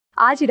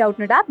आज ही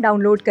Doubtnut app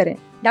download करें।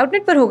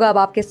 डाउटनट पर होगा अब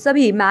आपके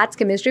सभी मैथ्स,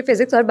 केमिस्ट्री,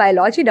 फिजिक्स और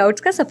बायोलॉजी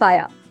डाउट्स का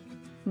सफाया।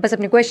 बस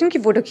अपने क्वेश्चन की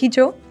फोटो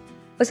खींचो,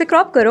 उसे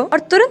क्रॉप करो और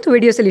तुरंत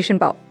वीडियो सोल्यूशन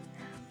पाओ।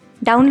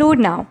 Download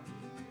now.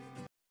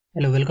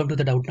 Hello, welcome to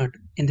the Doubtnut.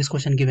 In this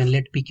question given,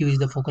 let PQ is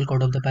the focal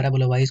chord of the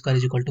parabola y square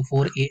is equal to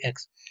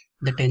 4ax.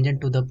 The tangent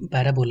to the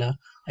parabola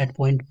at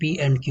point P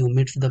and Q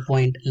meets the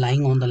point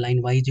lying on the line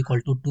y is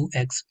equal to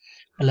 2x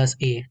plus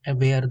a,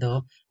 where the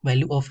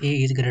value of a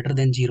is greater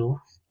than 0.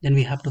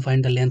 Then we have to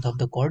find the length of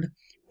the chord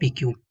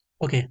PQ.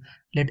 Okay,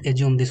 let's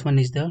assume this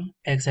one is the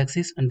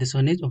x-axis and this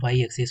one is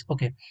y-axis.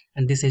 Okay,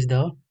 and this is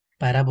the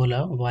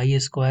parabola y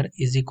square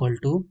is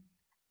equal to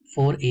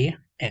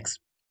 4ax.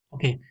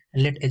 Okay,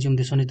 and let's assume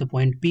this one is the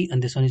point P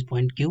and this one is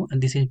point Q,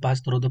 and this is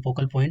passed through the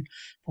focal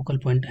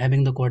point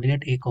having the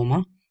coordinate a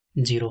comma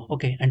 0.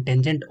 Okay, and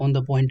tangent on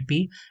the point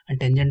P and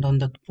tangent on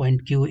the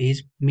point Q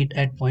is meet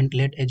at point,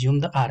 let's assume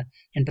the R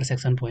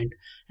intersection point,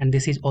 and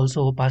this is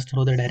also passed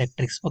through the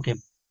directrix. Okay,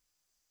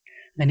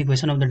 then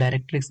equation of the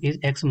directrix is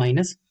x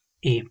minus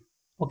a.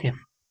 Okay,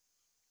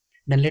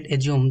 then let's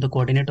assume the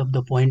coordinate of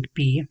the point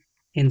P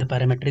in the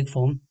parametric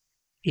form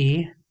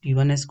a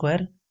t1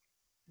 square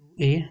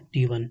a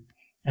t1,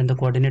 and the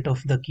coordinate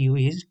of the Q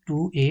is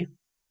 2a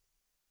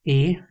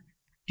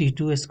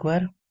t2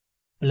 square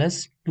plus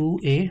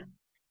 2a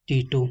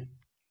t2.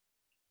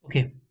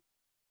 Okay,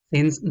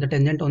 since the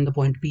tangent on the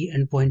point P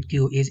and point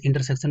Q is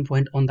intersection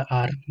point on the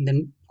R,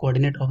 then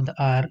coordinate of the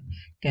R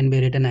can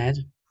be written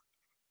as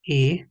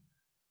a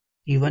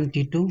t1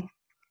 t2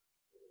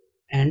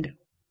 and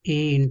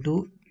a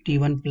into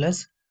t1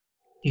 plus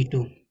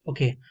t2.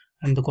 Okay,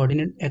 and the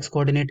coordinate x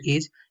coordinate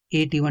is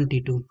a t1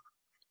 t2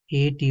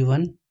 a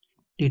t1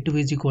 t2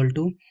 is equal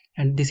to,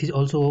 and this is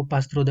also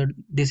passed through the,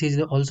 this is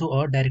also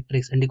a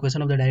directrix, and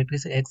equation of the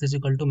directrix x is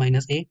equal to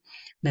minus a,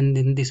 then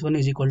this one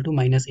is equal to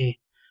minus a,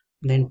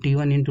 then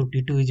t1 into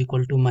t2 is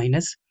equal to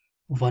minus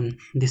 1.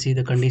 This is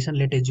the condition.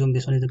 Let's assume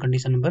this one is the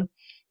condition number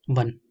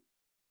 1.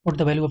 Put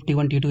the value of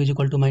t1 t2 is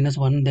equal to minus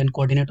 1, then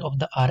coordinate of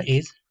the r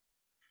is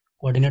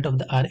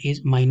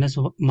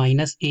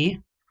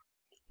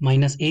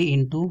minus a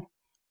into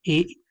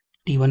a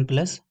t1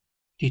 plus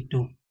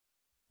t2.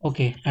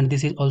 Okay, and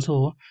this is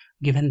also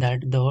given that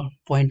the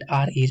point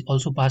R is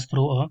also passed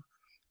through a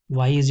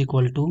y is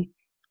equal to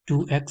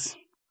 2x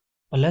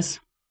plus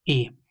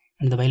a,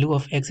 and the value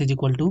of x is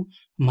equal to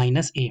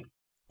minus a.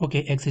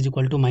 Okay, x is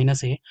equal to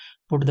minus a.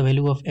 Put the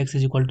value of x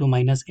is equal to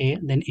minus a,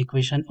 then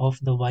equation of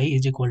the y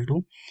is equal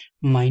to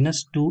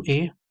minus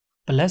 2a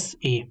plus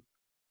a.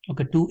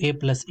 Okay, 2a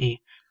plus a,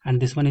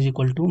 and this one is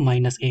equal to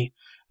minus a.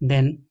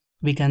 Then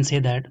we can say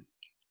that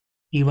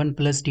t1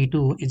 plus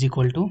t2 is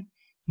equal to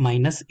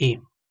minus a.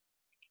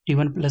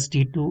 t1 plus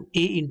t2,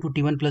 a into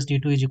t1 plus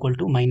t2 is equal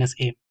to minus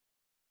a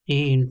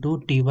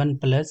into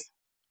t1 plus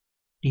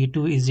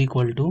t2 is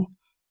equal to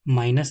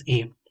minus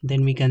a.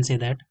 Then we can say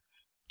that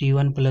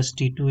t1 plus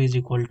t2 is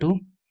equal to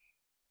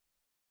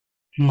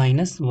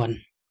minus 1.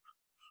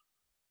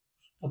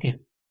 Okay,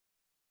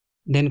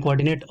 then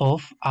coordinate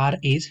of r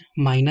is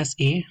minus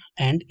a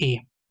and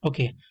a.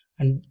 Okay,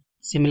 and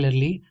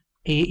similarly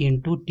a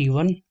into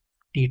t1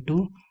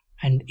 t2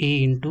 and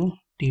a into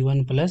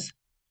t1 plus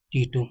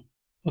t2.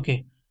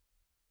 Okay,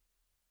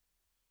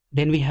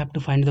 then we have to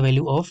find the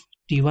value of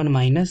t1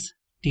 minus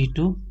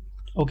t2.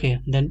 Okay,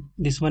 then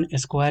this one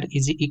square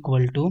is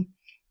equal to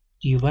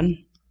t1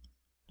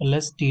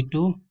 plus t2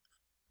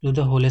 to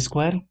the whole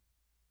square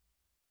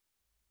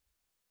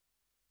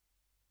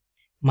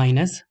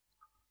minus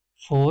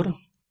 4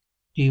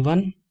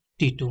 t1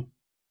 t2.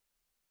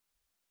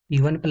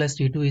 t1 plus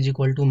t2 is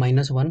equal to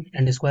minus 1,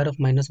 and the square of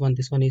minus 1,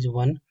 this one is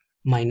 1,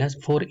 minus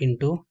 4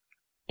 into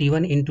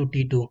t1 into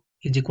t2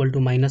 is equal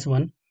to minus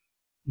 1,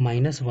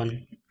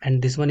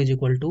 and this one is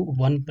equal to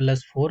 1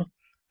 plus 4,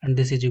 and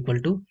this is equal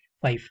to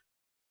 5.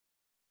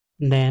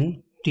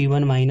 Then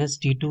t1 minus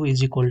t2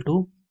 is equal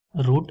to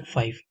root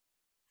 5.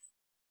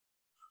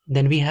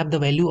 Then we have the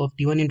value of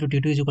t1 into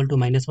t2 is equal to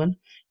minus 1,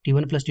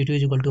 t1 plus t2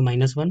 is equal to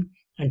minus 1,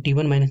 and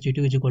t1 minus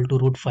t2 is equal to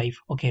root 5.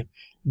 Okay,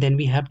 then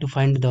we have to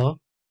find the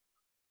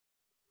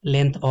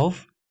length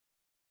of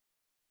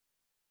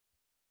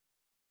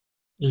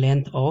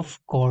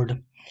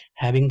chord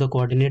having the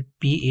coordinate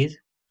p is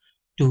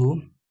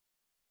 2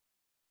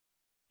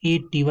 a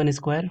t1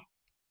 square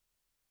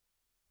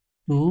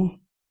 2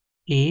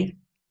 a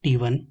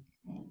t1,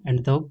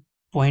 and the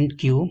point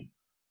q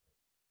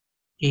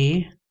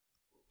a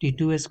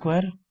t2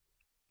 square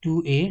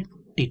 2a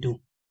t2.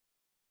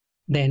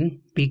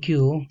 Then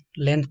pq,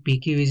 length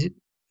pq is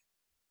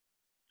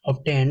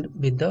obtained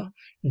with the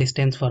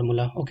distance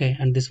formula. Okay,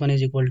 and this one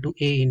is equal to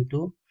a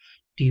into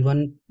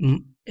t1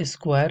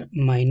 square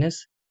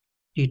minus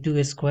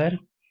t2 square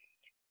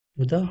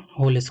to the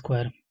whole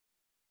square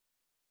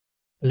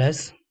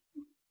plus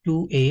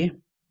 2a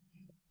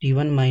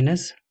t1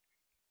 minus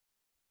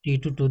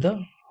t2 to the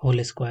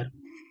whole square.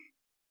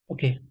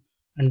 Okay,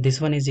 and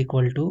this one is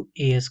equal to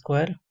a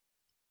square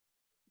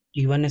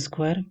t1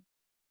 square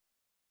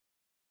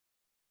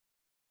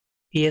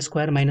a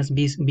square minus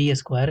b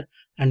square,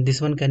 and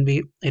this one can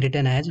be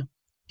written as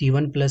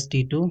T1 plus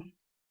T2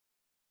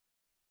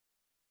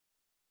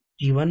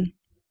 T1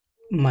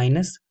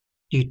 minus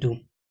T2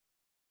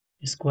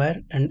 square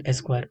and a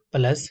square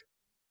plus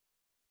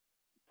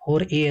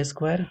 4a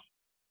square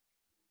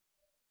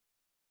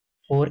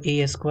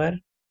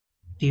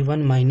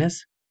T1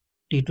 minus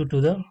T2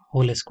 to the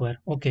whole square.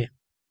 Okay,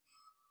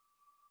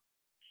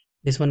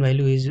 this one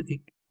value is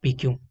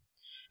PQ,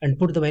 and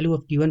put the value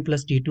of T1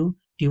 plus T2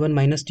 T1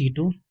 minus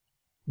T2,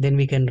 then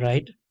we can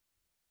write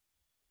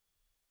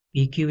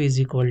PQ is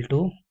equal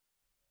to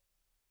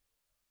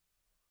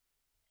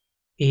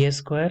a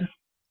square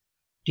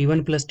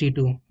T1 plus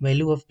T2,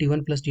 value of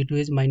T1 plus T2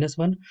 is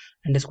 -1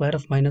 and the square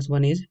of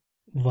 -1 is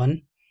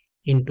 1,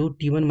 into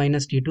T1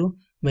 minus T2,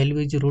 value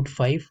is root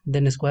 5,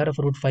 then the square of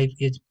root 5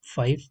 is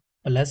 5,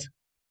 plus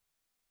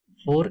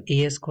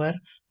 4a square,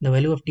 the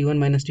value of T1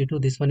 minus T2,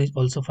 this one is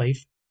also 5.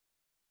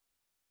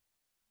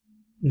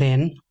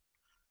 Then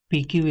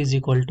PQ is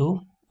equal to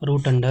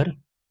root under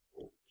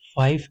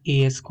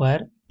 5a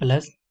square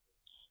plus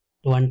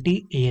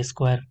 20a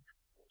square.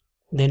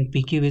 Then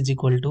PQ is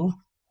equal to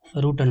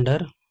root under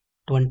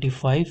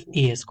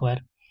 25a square,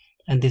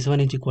 and this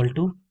one is equal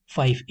to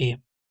 5a.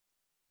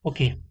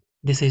 Okay,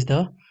 this is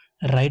the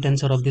right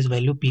answer of this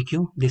value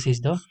PQ. This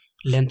is the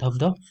length of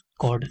the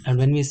chord. And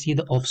when we see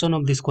the option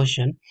of this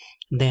question,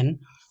 then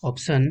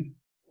option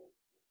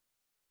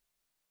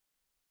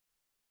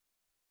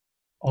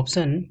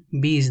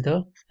B is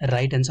the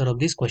right answer of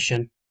this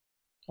question.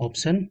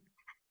 Option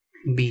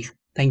B.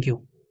 Thank you.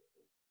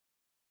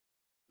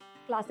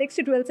 Class 6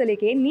 से 12 से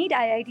लेके NEET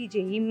IIT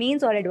JEE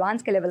mains और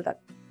advance के level तक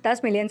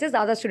 10 million से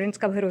ज़्यादा students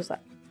का भरोसा।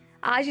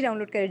 आज ही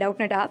डाउनलोड करें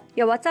डाउटनट ऐप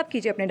या व्हाट्सएप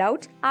कीजिए अपने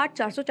डाउट्स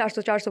 8400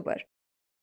 400 400 पर।